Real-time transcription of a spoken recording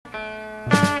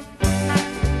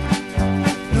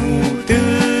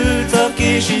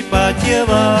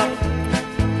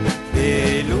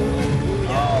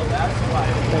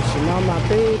但是呢嘛，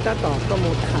对大岛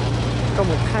có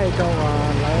một khay cho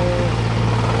lấy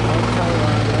khay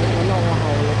lấy cái nâu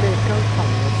hầu lấy cái căng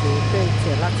thẳng thì cái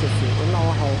chế lát chỉ cái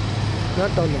nâu hầu nó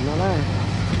đầu lên nó này,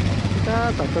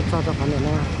 ta tạo cho phần này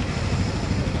nó.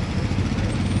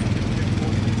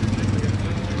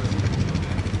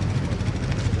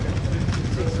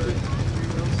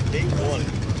 Oh,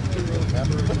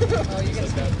 you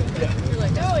guys you're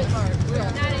like, oh, it's hard.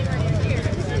 Not even right here.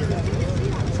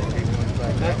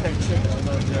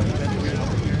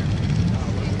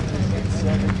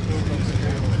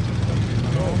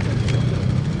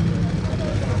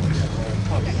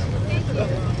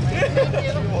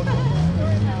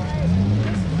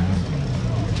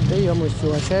 Bây giờ một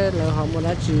số xe là họ muốn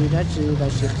đã chỉ là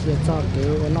sự kiện cho cái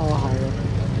nó họ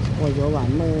bây giờ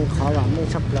bạn mua khó bạn mua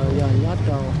sắp lời giờ nhớ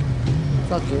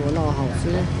cho kiểu nó họ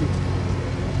xí.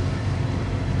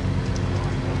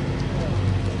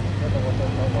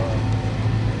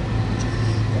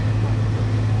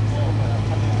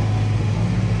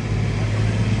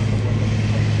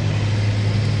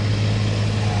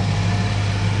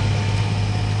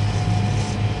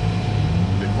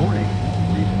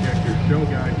 Show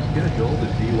guide schedule to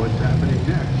see what's happening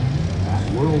next at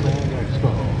World Ag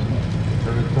Expo.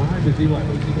 Current time is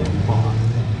 11:05.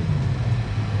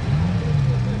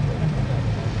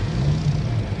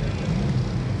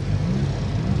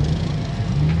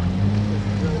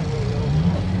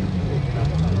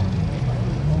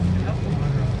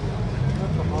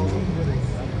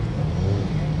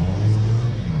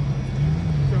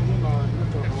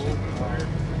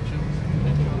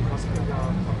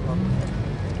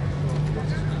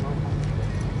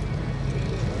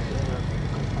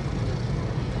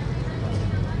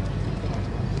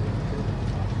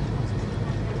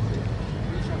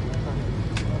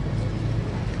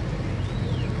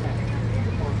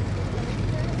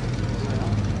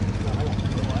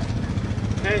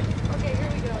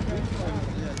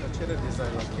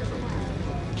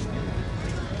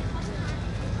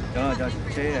 cho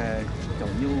chế trồng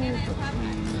nhu trồng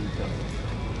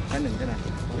cái đừng thế này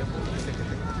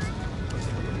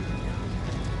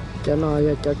cho nó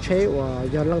cho chế và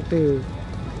do lăng từ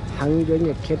hàng do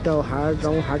nhiệt chế đầu hạ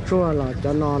rong hạ chua là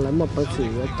cho nó lấy một bát sủi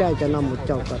chai cho nó một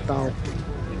chậu cả tàu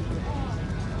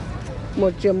một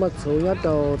chiếc một số nhất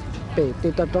đầu bể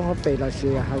từ tao trong họ bể là gì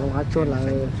hạ rong hạ chua là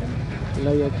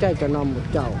chai cho nó một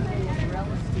chậu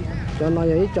cho nó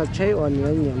vậy cho chế và nhiều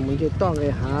nhiều muốn chế to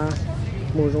cái hạ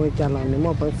mua rồi trả lại nếu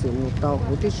mà bác sĩ một tàu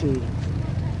hữu tí gì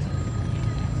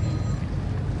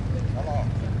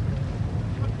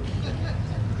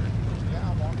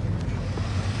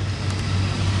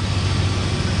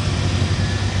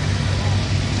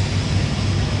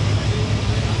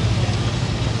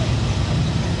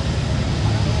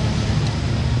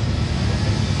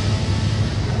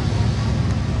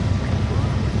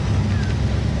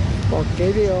bỏ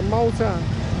cái điều mau ra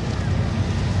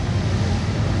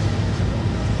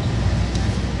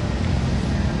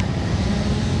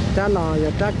cha nó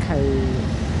giờ cha khải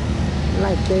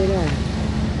lại tê này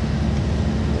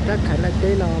cha khải lại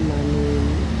tê nó mà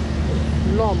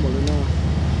lo một lần nó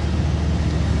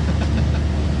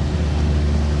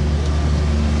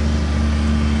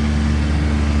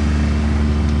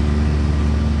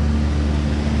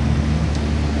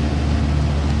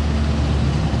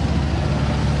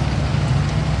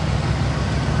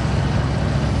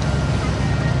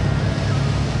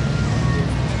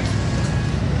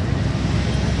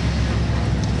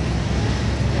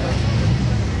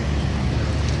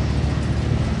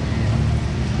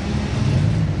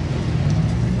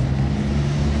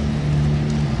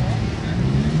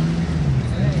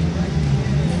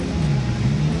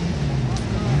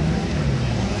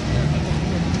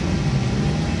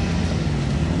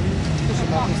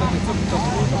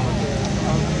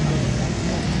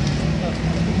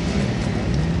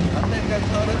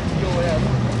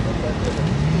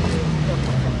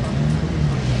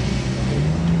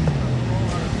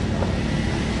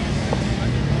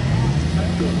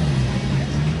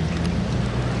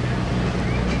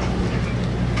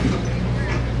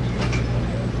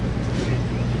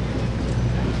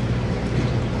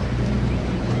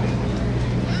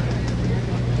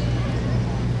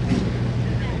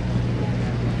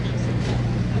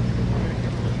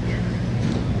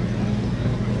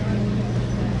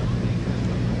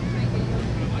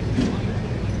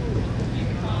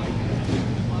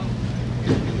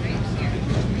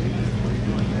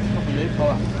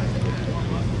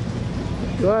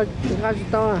Rồi, chúng ta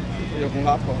to à? Giờ cũng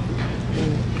lát thôi.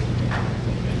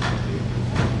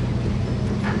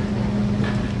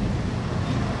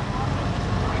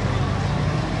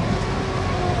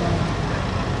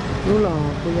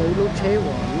 bây giờ lúc chế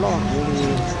của lo hành lý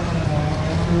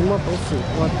nhưng mà都是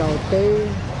我到底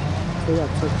都要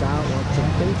出家我准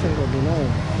备成个的呢。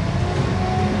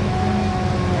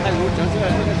哎，我讲起来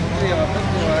这个是呀，不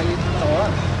是啊，你走啊？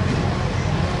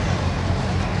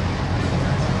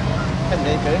看你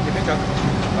别人这边讲，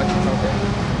我去走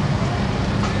的。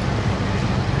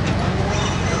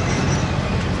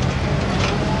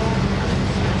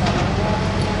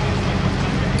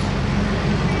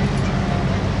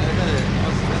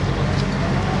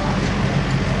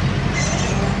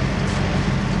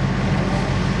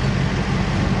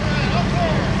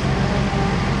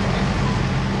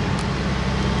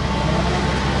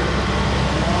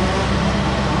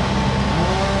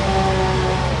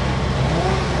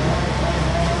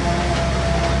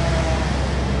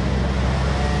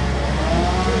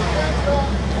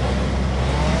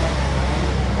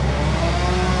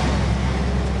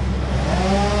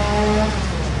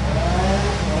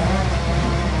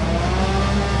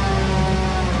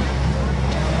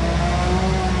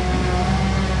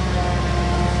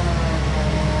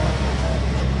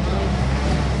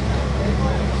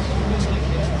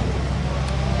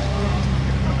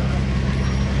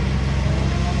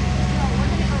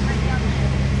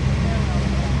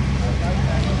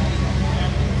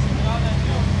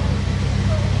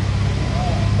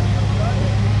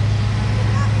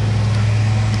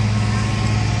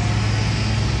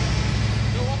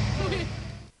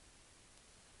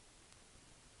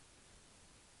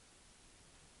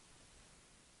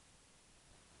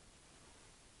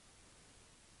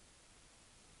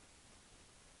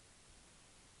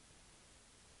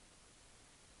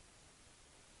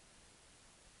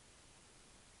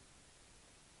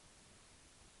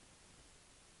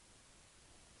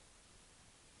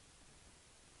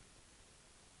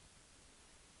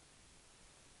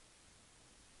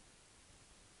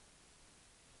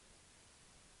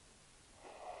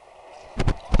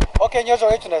OK， nhớ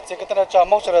rồi chuyện này chỉ cái tên là cho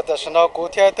mốc rồi đó, xong rồi cụ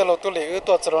thể từ lúc tôi lấy ưu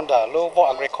tôi trong đó, lúc vào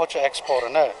agriculture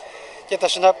export nữa, chỉ là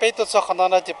xong rồi bây tôi cho khán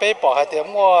giả chỉ bây bỏ hai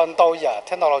điểm mua đầu giá,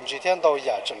 thiên nào chỉ thiên đầu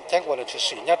giá, chẳng chẳng qua là chỉ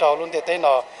sử nhớ đó luôn để tên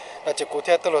nó là chỉ cụ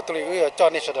thể từ lúc tôi lấy ưu cho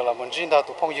nên sẽ là mình chỉ là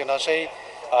tụ phong yêu nó sẽ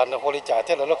nó hồ lý giá,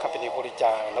 thế là lúc company hồ lý giá,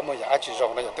 là mình giá chỉ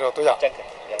rộng này từ lúc tôi giá.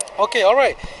 Okay, all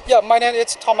right. Yeah, my name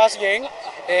is Thomas Yang,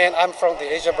 and I'm from the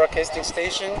Asia Broadcasting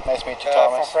Station. Nice to meet you,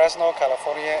 Thomas. From Fresno,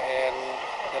 California, and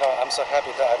I'm so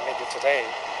happy that I made it today.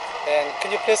 And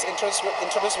can you please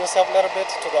introduce yourself a little bit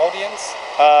to the audience?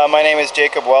 My name is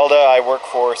Jacob Welda. I work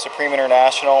for Supreme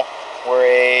International. We're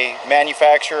a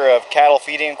manufacturer of cattle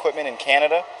feeding equipment in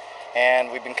Canada,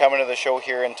 and we've been coming to the show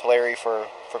here in Tulare for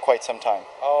quite some time.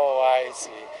 Oh, I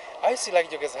see. I see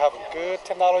like you guys have good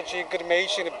technology, good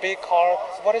machine, a big car.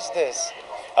 What is this?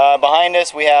 Behind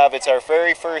us it's our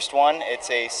very first one.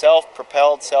 It's a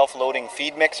self-propelled, self-loading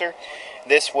feed mixer.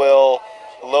 This will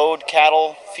load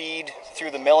cattle feed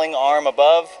through the milling arm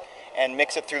above and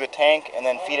mix it through the tank and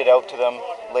then feed it out to them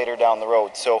later down the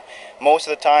road. So most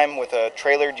of the time with a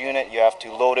trailered unit you have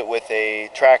to load it with a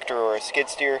tractor or a skid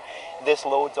steer. This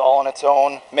loads all on its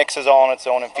own, mixes all on its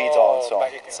own, and feeds all on its own. By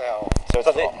itself.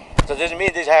 So this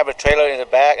means they have a trailer in the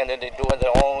back and then they do it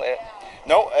their own?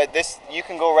 No, this you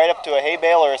can go right up to a hay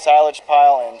bale or a silage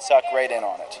pile and suck right in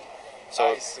on it.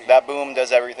 So that boom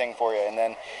does everything for you. And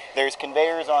then there's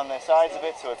conveyors on the sides of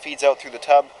it, so it feeds out through the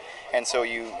tub. And so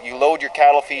you load your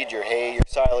cattle feed, your hay, your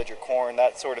silage, your corn,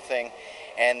 that sort of thing.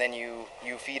 And then you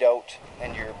feed out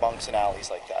in your bunks and alleys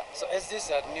like that. So is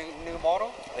this a new model?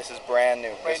 This is brand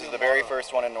new. This is the very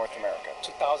first one in North America.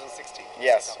 2016.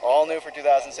 Yes, all new for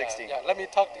 2016. Yeah, let me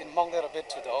talk in Hmong a little bit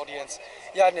to the audience.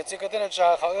 Yeah, 你这个真的是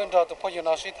好按照都朋友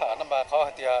那水塔，那么好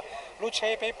的，路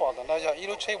车被绑的那要一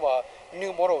路车话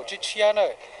new model 之前呢，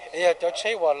哎呀，叫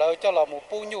车话了叫了木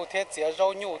布牛贴接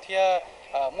绕牛贴。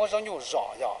mua rau nhiều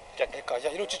rõ ya, cái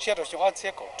cái lúc trước rồi chúng anh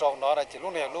sẽ có trồng nó là chỉ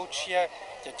lúc này lúc chia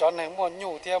chỉ cho nên mua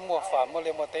nhiều thì mua phàm mua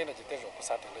liền mua tây là chỉ tới rồi cũng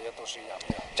sao thì là tôi suy giảm.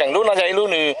 Chẳng lúc nào vậy lúc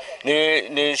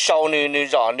nè sau nè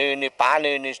rõ nè bá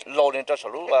nè lô nè cho số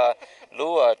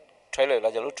lúc trailer là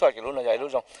giờ lúc truck lúc nào vậy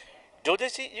lúc rồi. Do they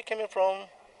see you coming from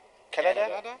Canada?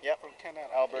 Yeah, from Canada,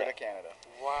 Alberta, Canada.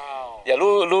 Wow. Giờ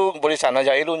lúc bồi sản là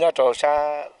vậy lúc nhá cho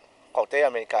xa quốc tế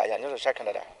America, giờ nhá cho xa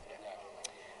Canada.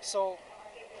 So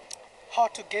how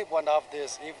to get one of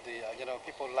this if the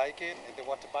people like it and they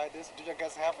want to buy this? Do you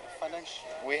guys have a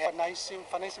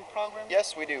financing program?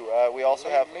 Yes, we do. We also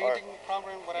have lending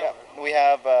program, whatever. Yeah, we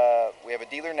have a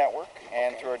dealer network,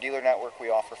 and through our dealer network we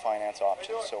offer finance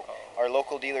options. So our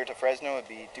local dealer to Fresno would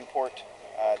be Duport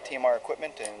TMR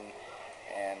Equipment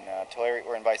in Tulare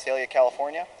or in Visalia,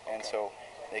 California, and so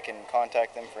they can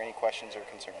contact them for any questions or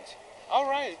concerns. All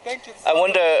right, thank you. I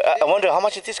wonder how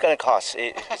much is this gonna cost?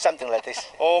 Something like this.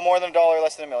 Oh, more than $1,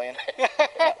 less than $1 million.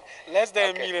 Less than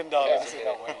Okay. $1 million.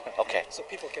 Okay. So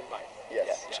people can buy.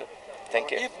 Yes. Sure.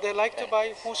 Thank you. If they like to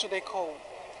buy, who should they call?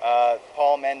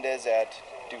 Paul Mendez at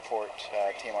Duport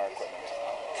TMR Equipment.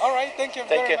 All right, thank you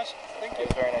Thank very you. much. Thank you. It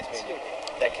was very nice meeting you.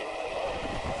 Thank you.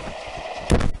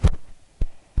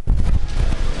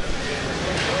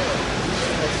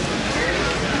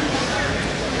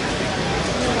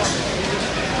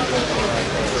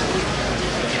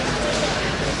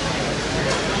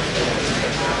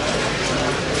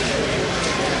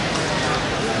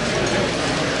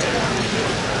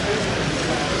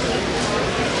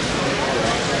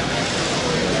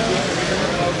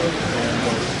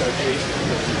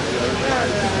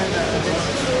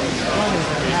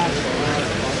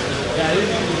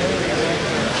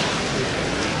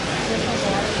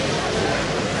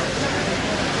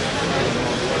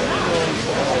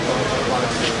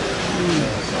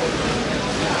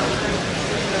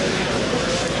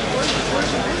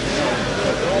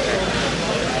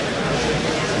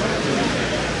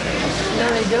 No,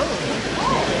 they don't.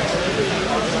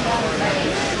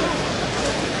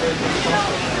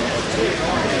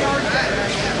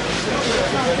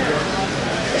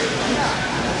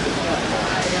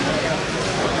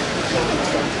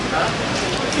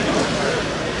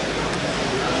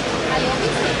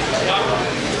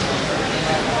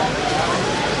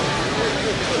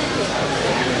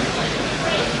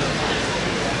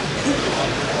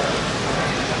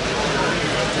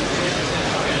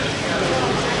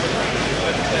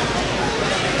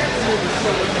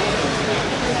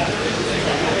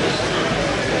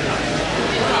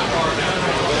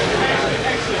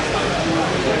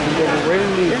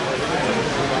 Really?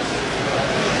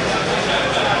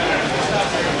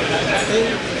 哎，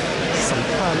สัม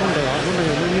ภาษณ์เรื่องเดียวเรื่องนี้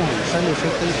มีของฉันในเช็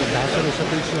คติ้งสินค้าฉันในเช็ค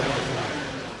ติ้งเชื่อ